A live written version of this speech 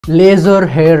Laser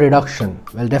hair reduction.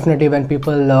 Well, definitely when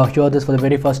people hear this for the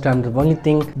very first time, the only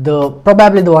thing,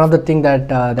 probably the one of the thing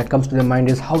that comes to their mind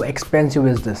is how expensive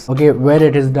is this? Okay, where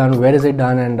it is done, where is it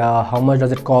done, and how much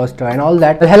does it cost, and all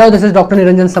that. Well, hello, this is Dr.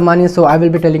 Niranjan Samani. So I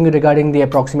will be telling you regarding the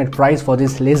approximate price for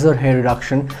this laser hair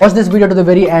reduction. Watch this video to the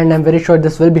very end. I'm very sure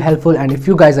this will be helpful. And if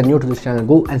you guys are new to this channel,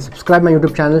 go and subscribe my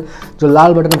YouTube channel. जो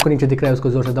लाल button आपको नीचे दिख रहा है उसको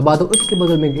जोर से दबा दो. उसके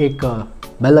बगल में एक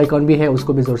बेल आइकॉन भी है,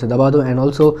 उसको भी जोर से दबा दो. And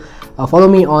also follow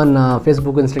me on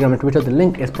Facebook, Instagram and Twitter. The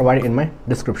link is provided in my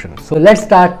description. So let's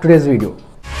start today's video.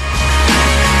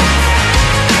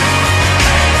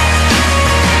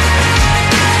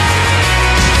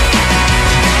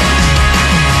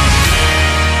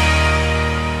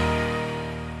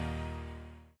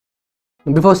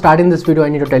 Before starting this video, I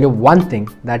need to tell you one thing,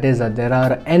 that is there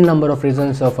are n number of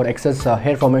reasons for excess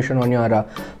hair formation on your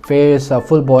face,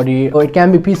 full body. So it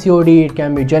can be PCOD, it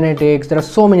can be genetics, there are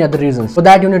so many other reasons. For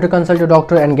that you need to consult your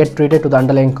doctor and get treated to the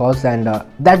underlying cause, and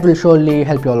that will surely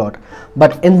help you a lot.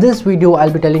 But in this video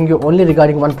I'll be telling you only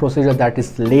regarding one procedure, that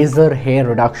is laser hair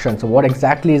reduction. So what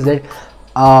exactly is it?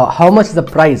 How much is the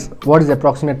price? What is the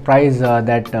approximate price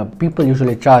that people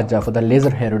usually charge for the laser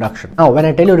hair reduction? Now, when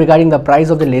I tell you regarding the price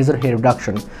of the laser hair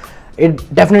reduction,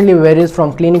 it definitely varies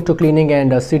from clinic to clinic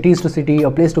and cities to city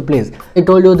or place to place. I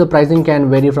told you the pricing can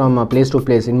vary from place to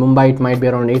place. In Mumbai it might be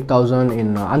around 8,000,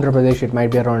 in Andhra Pradesh it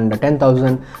might be around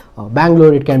 10,000,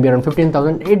 Bangalore it can be around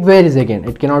 15,000. It varies again,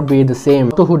 it cannot be the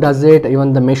same. So who does it,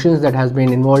 even the machines that has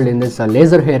been involved in this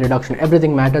laser hair reduction,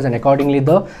 everything matters, and accordingly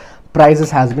the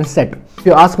prices has been set. If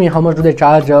you ask me how much do they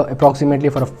charge approximately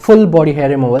for a full body hair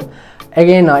removal,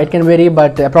 again it can vary,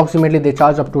 but approximately they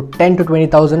charge up to 10 to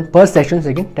 20,000 per sessions.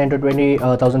 Again 10 to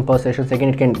 20,000 per sessions.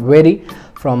 Again it can vary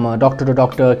from doctor to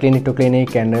doctor, clinic to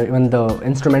clinic, and even the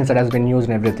instruments that has been used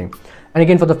and everything. And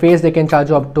again for the face they can charge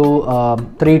you up to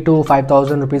 3 to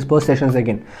 5,000 rupees per sessions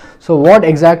again. So what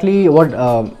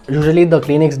usually the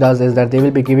clinics does is that they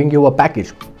will be giving you a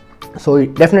package. So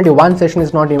definitely one session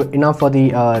is not enough for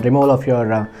the removal of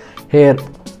your hair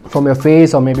from your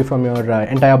face or maybe from your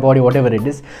entire body, whatever it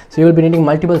is. So you will be needing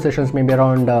multiple sessions, maybe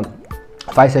around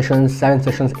 5 sessions, 7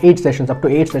 sessions, 8 sessions, up to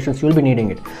 8 sessions you will be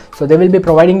needing it. So they will be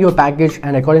providing you a package,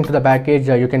 and according to the package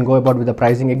you can go about with the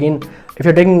pricing. Again, if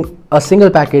you're taking a single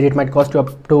package it might cost you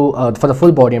up to for the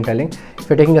full body I'm telling, if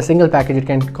you're taking a single package it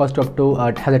can cost you up to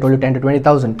as I told you 10 to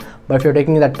 20,000. But if you're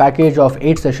taking that package of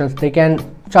 8 sessions, they can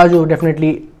charge you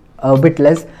definitely a bit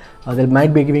less. They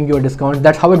might be giving you a discount.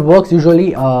 That's how it works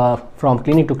usually from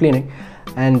clinic to clinic,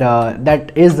 and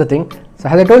that is the thing. So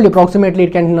as I told you, approximately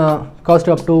it can cost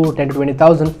you up to 10 to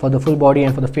 20,000 for the full body,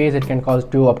 and for the face it can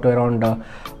cost you up to around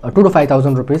 2 to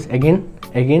 5,000 rupees. Again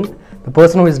the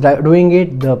person who is doing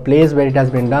it, the place where it has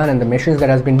been done, and the machines that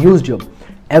has been used here,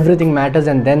 everything matters,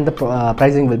 and then the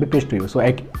pricing will be pitched to you. So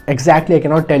I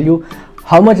cannot tell you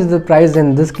how much is the price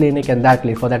in this clinic and that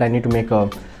place. For that I need to make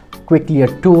quickly a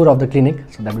tour of the clinic,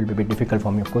 so that will be a bit difficult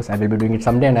for me. Of course I will be doing it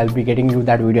someday, and I'll be getting you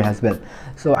that video as well.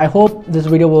 So I hope this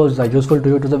video was useful to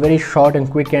you. It was a very short and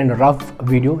quick and rough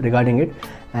video regarding it.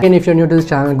 And if you're new to this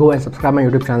channel, go and subscribe my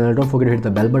YouTube channel. Don't forget to hit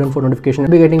the bell button for notification.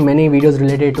 I'll be getting many videos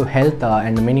related to health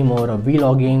and many more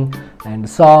vlogging and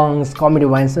songs, comedy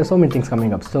vines. There's so many things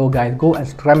coming up. So guys, go and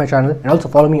subscribe my channel, and also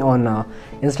follow me on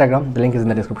Instagram. The link is in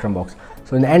the description box.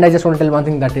 So in the end I just want to tell one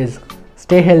thing, that is,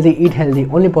 stay healthy, eat healthy,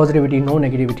 only positivity, no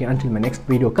negativity. Until my next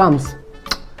video comes.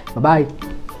 Bye bye.